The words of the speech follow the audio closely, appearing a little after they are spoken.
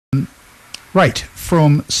Right,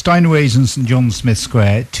 from Steinways and St John Smith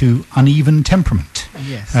Square to uneven temperament.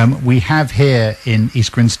 Yes. We have here in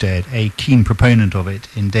East Grinstead a keen proponent of it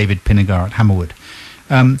in David Pinnegar at Hammerwood.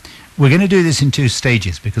 We're going to do this in two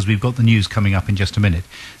stages because we've got the news coming up in just a minute.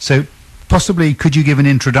 So possibly could you give an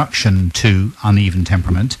introduction to uneven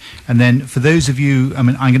temperament? And then for those of you, I'm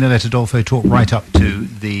going to let Adolfo talk right up to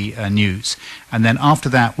the news. And then after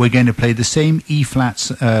that, we're going to play the same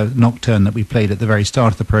E-flat nocturne that we played at the very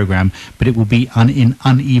start of the program, but it will be in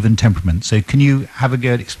uneven temperament. So can you have a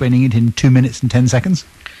go at explaining it in 2 minutes and 10 seconds?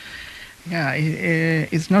 Yeah,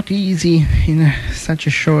 it's not easy in such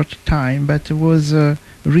a short time, but it was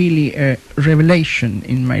really a revelation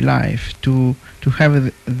in my life to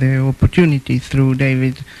have the opportunity through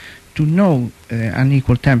David to know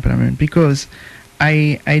unequal temperament, because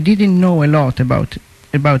I didn't know a lot about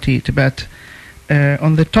it, but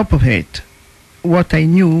on the top of it, what I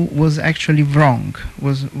knew was actually wrong,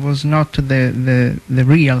 was not the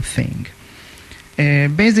real thing.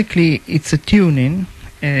 Basically, it's a tuning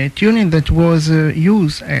that was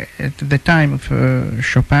used at the time of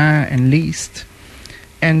Chopin and Liszt,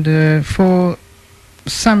 and for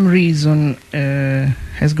some reason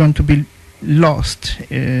has gone to be lost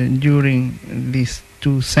during these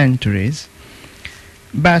 2 centuries.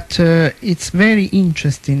 But it's very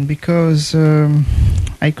interesting because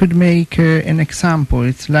I could make an example.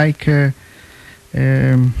 It's like we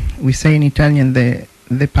say in Italian,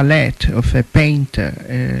 the palette of a painter,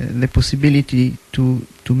 the possibility to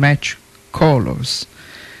match colors,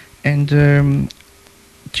 and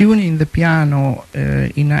tuning the piano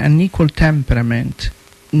in an unequal temperament,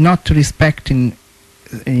 not respecting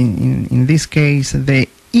in this case the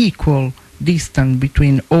equal distance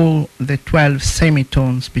between all the 12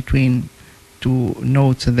 semitones between 2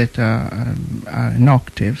 notes that are an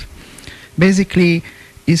octave, basically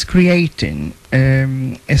is creating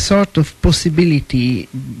a sort of possibility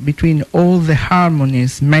between all the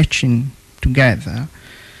harmonies matching together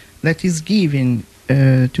that is giving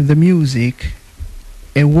to the music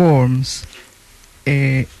a warmth,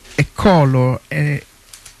 a color,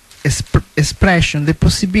 expression, the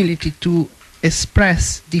possibility to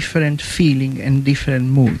express different feeling and different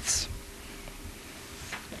moods.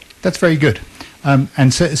 That's very good.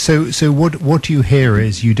 And so what you hear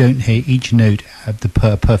is you don't hear each note at the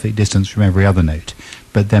perfect distance from every other note,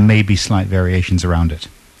 but there may be slight variations around it.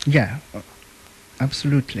 Yeah,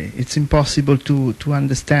 absolutely. It's impossible to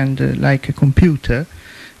understand like a computer,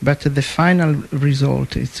 but the final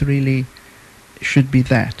result, it's really should be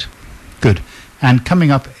that. Good. And coming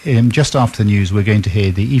up just after the news, we're going to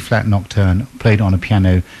hear the E-flat nocturne played on a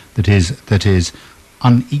piano that is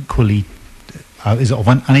unequally is of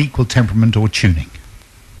an unequal temperament or tuning.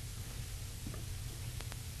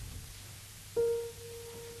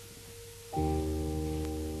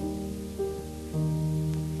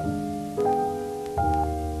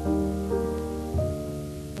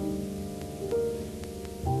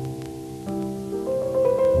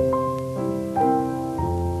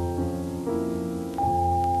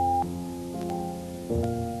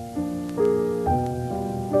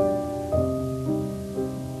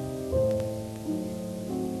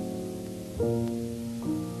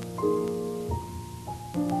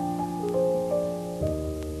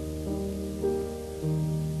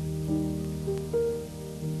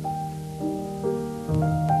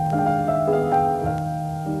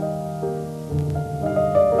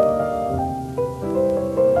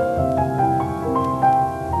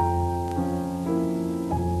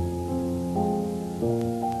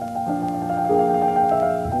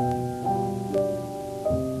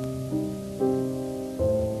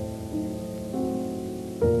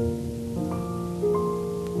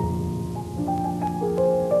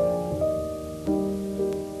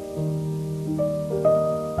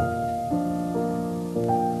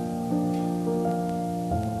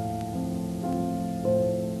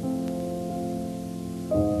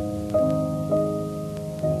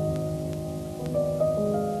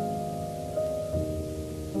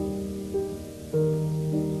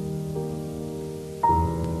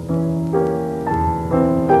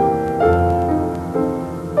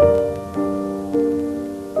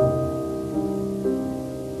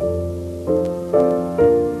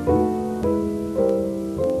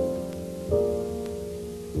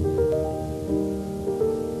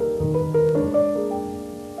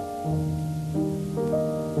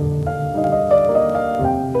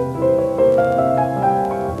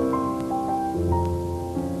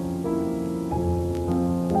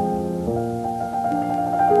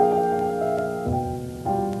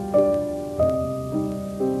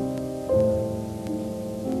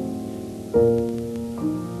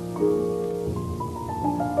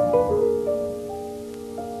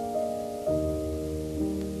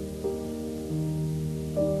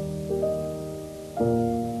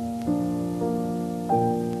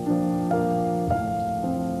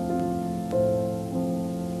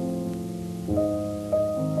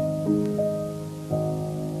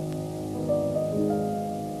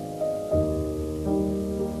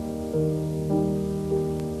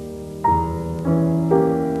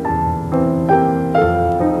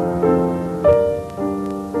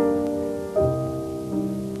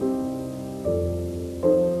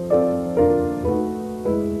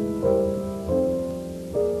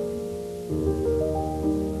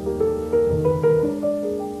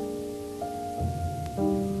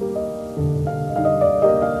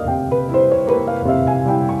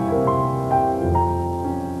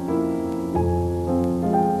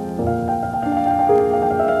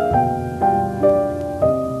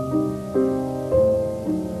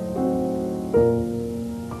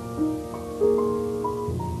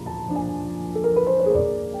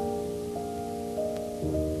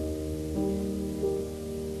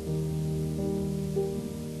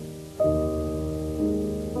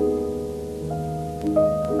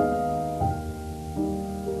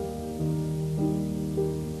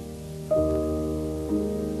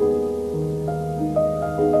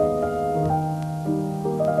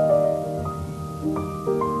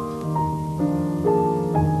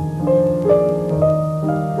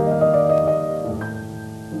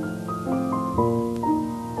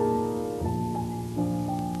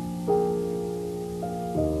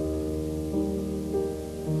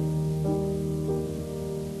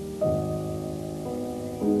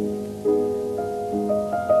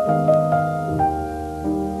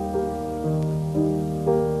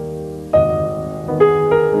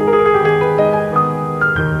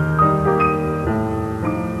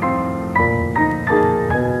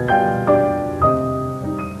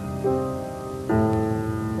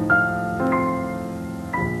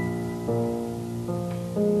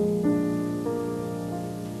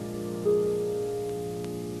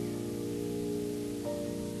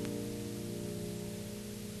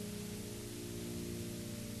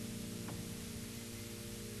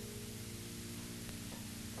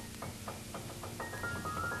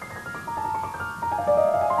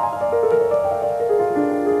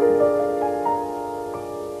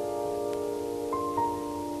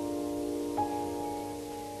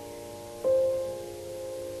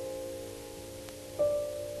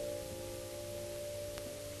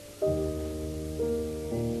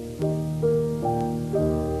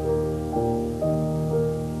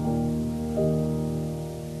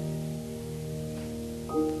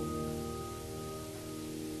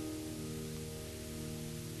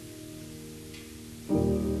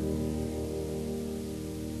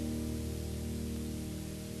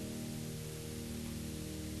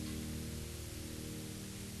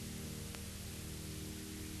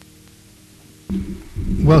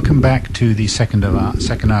 Welcome back to the second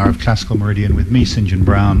hour of Classical Meridian with me, St. John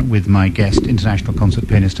Brown, with my guest, international concert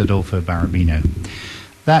pianist Adolfo Barabino.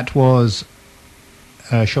 That was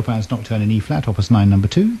Chopin's Nocturne in E-flat, Opus 9, number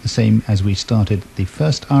 2, the same as we started the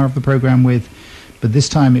first hour of the program with, but this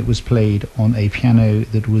time it was played on a piano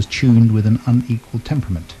that was tuned with an unequal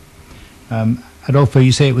temperament. Adolfo,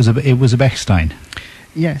 you say it was a Bechstein?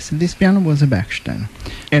 Yes, this piano was a Bechstein,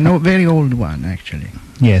 a very old one, actually.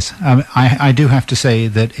 Yes, I do have to say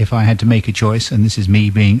that if I had to make a choice, and this is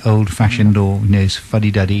me being old-fashioned or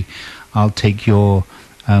fuddy-duddy, I'll take your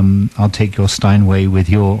Steinway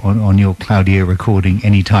with on your Claudio recording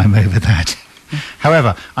any time over that.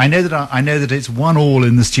 However, I know that it's 1-1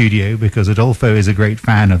 in the studio because Adolfo is a great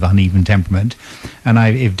fan of uneven temperament, and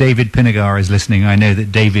if David Pinagar is listening, I know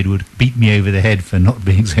that David would beat me over the head for not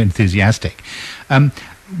being so enthusiastic.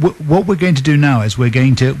 What we're going to do now is we're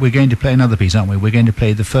going to play another piece, aren't we? We're going to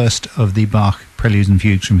play the first of the Bach Preludes and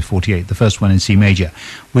Fugues from 48, the first one in C major,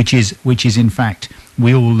 which is in fact,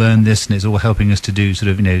 we all learn this, and it's all helping us to do sort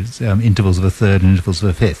of intervals of a third and intervals of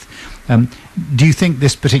a fifth. Do you think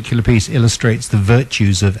this particular piece illustrates the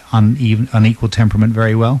virtues of unequal temperament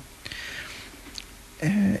very well?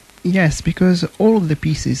 Yes, because all of the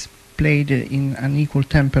pieces played in unequal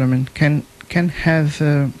temperament can have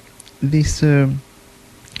this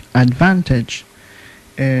advantage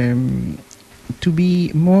to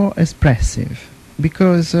be more expressive,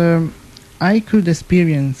 because I could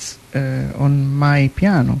experience on my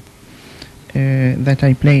piano that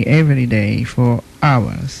I play every day for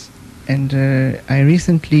hours, and I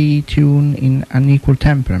recently tuned in unequal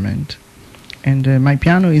temperament, and my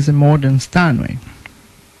piano is a modern Steinway,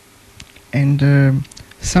 and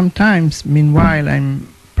sometimes meanwhile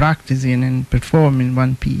I'm practicing and performing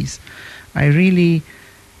one piece, I really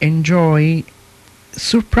enjoy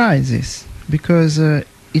surprises, because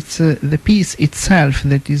it's the piece itself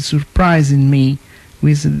that is surprising me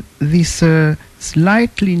with this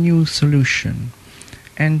slightly new solution,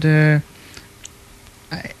 and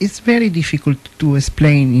it's very difficult to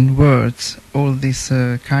explain in words all these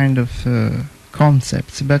kind of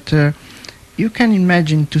concepts, but you can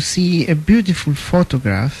imagine to see a beautiful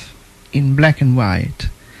photograph in black and white,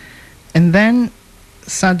 and then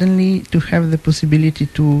suddenly to have the possibility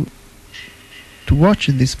to watch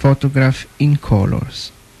this photograph in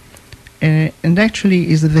colors. And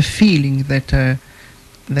actually is the feeling that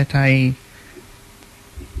I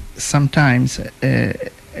sometimes,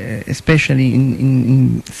 especially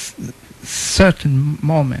in certain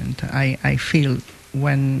moment, I feel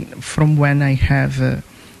when I have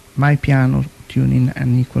my piano tuning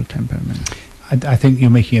an equal temperament. I think you're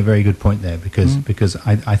making a very good point there, because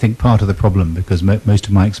I think part of the problem, because most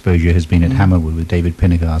of my exposure has been at Hammerwood with David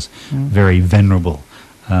Pinnegar's very venerable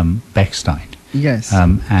Bechstein. Yes.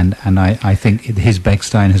 And I think his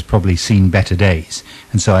Bechstein has probably seen better days,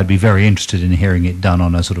 and so I'd be very interested in hearing it done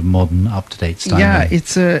on a sort of modern, up-to-date Steinway. Yeah,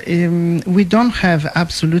 it's we don't have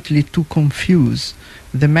absolutely to confuse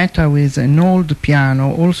the matter with an old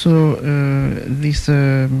piano. Also, this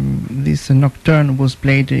nocturne was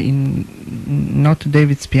played in not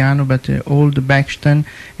David's piano, but old Bechstein,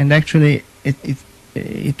 and actually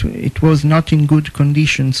it was not in good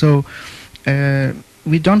condition. So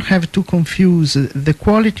we don't have to confuse the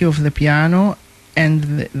quality of the piano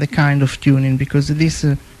and the kind of tuning, because this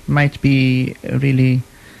might be really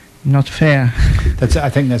not fair. I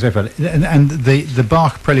think that's very fair. And the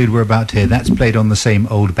Bach prelude we're about to hear, that's played on the same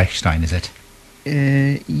old Bechstein, is it?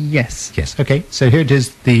 Yes. Yes. Okay. So here it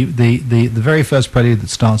is, the very first prelude that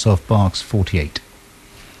starts off Bach's 48.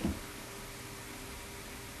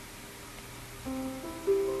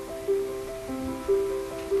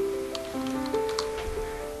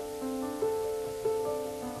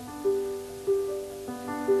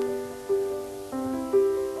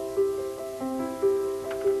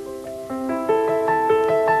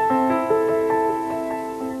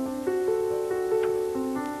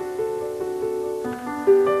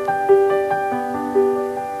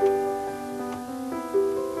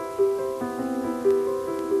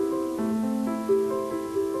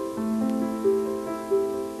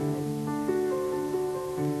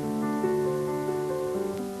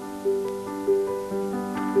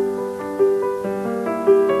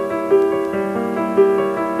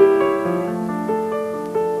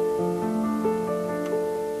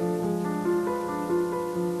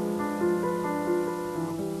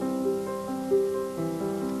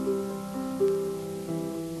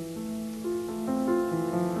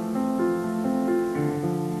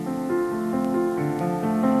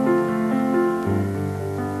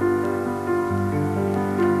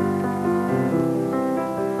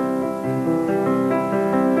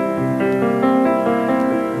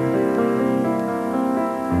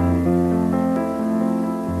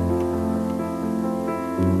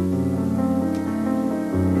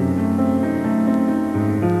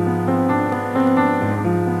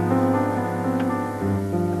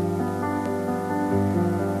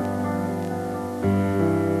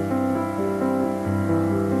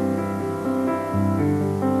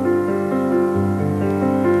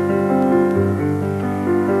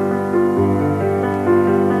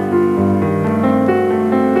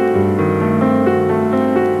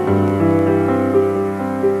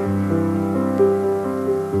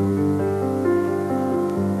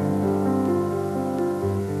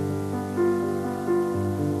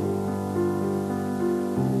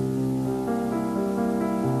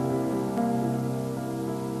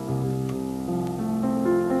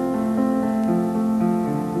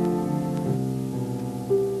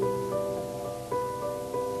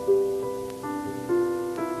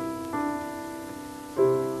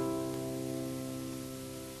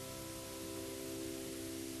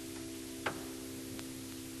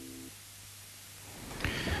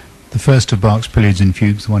 The first of Bach's preludes and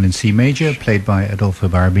fugues, the one in C major, played by Adolfo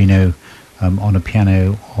Barabino on a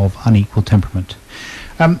piano of unequal temperament.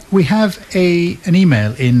 We have an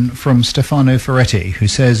email in from Stefano Ferretti, who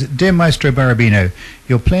says, "Dear Maestro Barabino,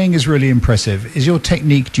 your playing is really impressive. Is your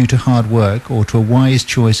technique due to hard work or to a wise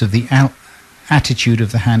choice of the attitude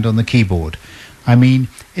of the hand on the keyboard? I mean,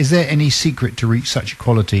 is there any secret to reach such a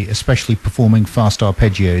quality, especially performing fast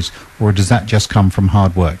arpeggios, or does that just come from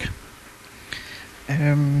hard work?"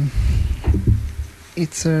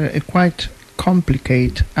 It's a quite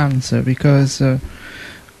complicated answer, because of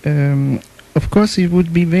course it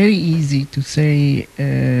would be very easy to say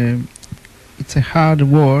it's a hard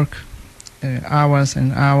work, hours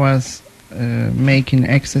and hours making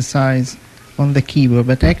exercise on the keyboard,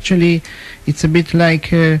 but actually it's a bit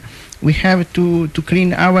like we have to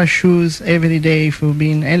clean our shoes every day for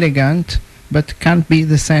being elegant, but can't be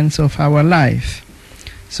the sense of our life.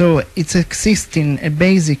 So it's existing a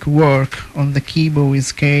basic work on the keyboard with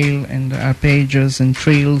scale and arpeggios and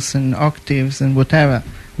trills and octaves and whatever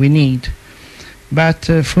we need. But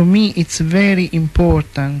for me it's very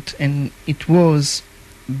important, and it was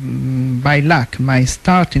by luck my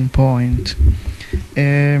starting point,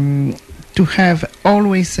 to have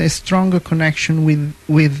always a stronger connection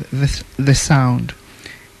with the sound.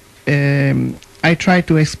 I try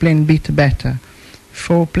to explain a bit better.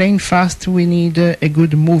 For playing fast we need a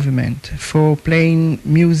good movement. For playing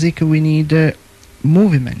music we need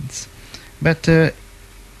movements. But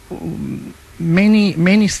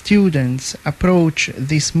many students approach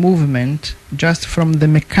this movement just from the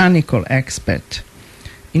mechanical aspect.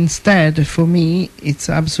 Instead, for me, it's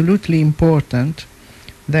absolutely important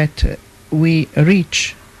that we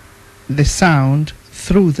reach the sound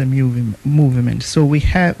through the movement. So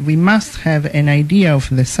we must have an idea of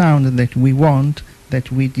the sound that we want, that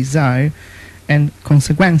we desire, and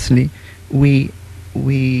consequently we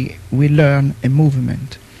learn a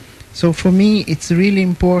movement. So for me it's really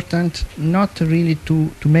important not really to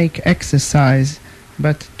make exercise,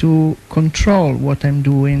 but to control what I'm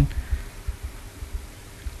doing,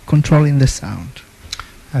 controlling the sound.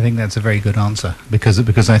 I think that's a very good answer,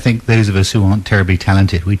 because I think those of us who aren't terribly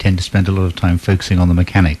talented, we tend to spend a lot of time focusing on the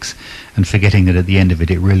mechanics and forgetting that at the end of it,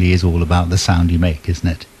 it really is all about the sound you make, isn't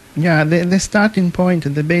it? Yeah, the starting point,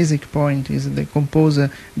 the basic point is the composer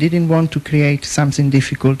didn't want to create something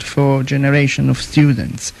difficult for a generation of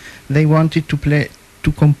students. They wanted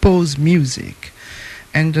to compose music.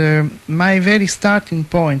 And my very starting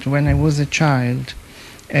point when I was a child,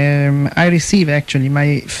 I received actually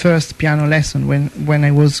my first piano lesson when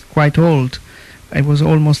I was quite old. I was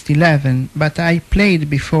almost 11, but I played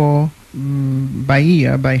before by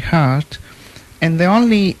ear, by heart, and the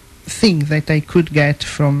only thing that I could get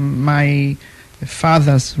from my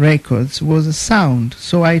father's records was a sound.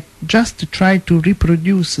 So I just tried to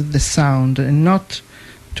reproduce the sound, and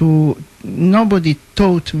nobody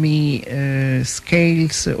taught me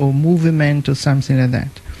scales or movement or something like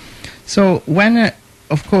that. So when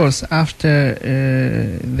of course after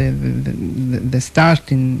the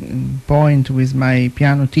starting point with my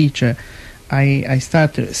piano teacher, I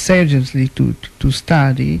started seriously to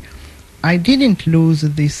study. I didn't lose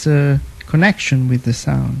this connection with the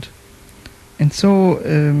sound, and so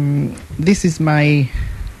this is my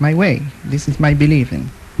way. This is my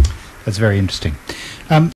believing. That's very interesting.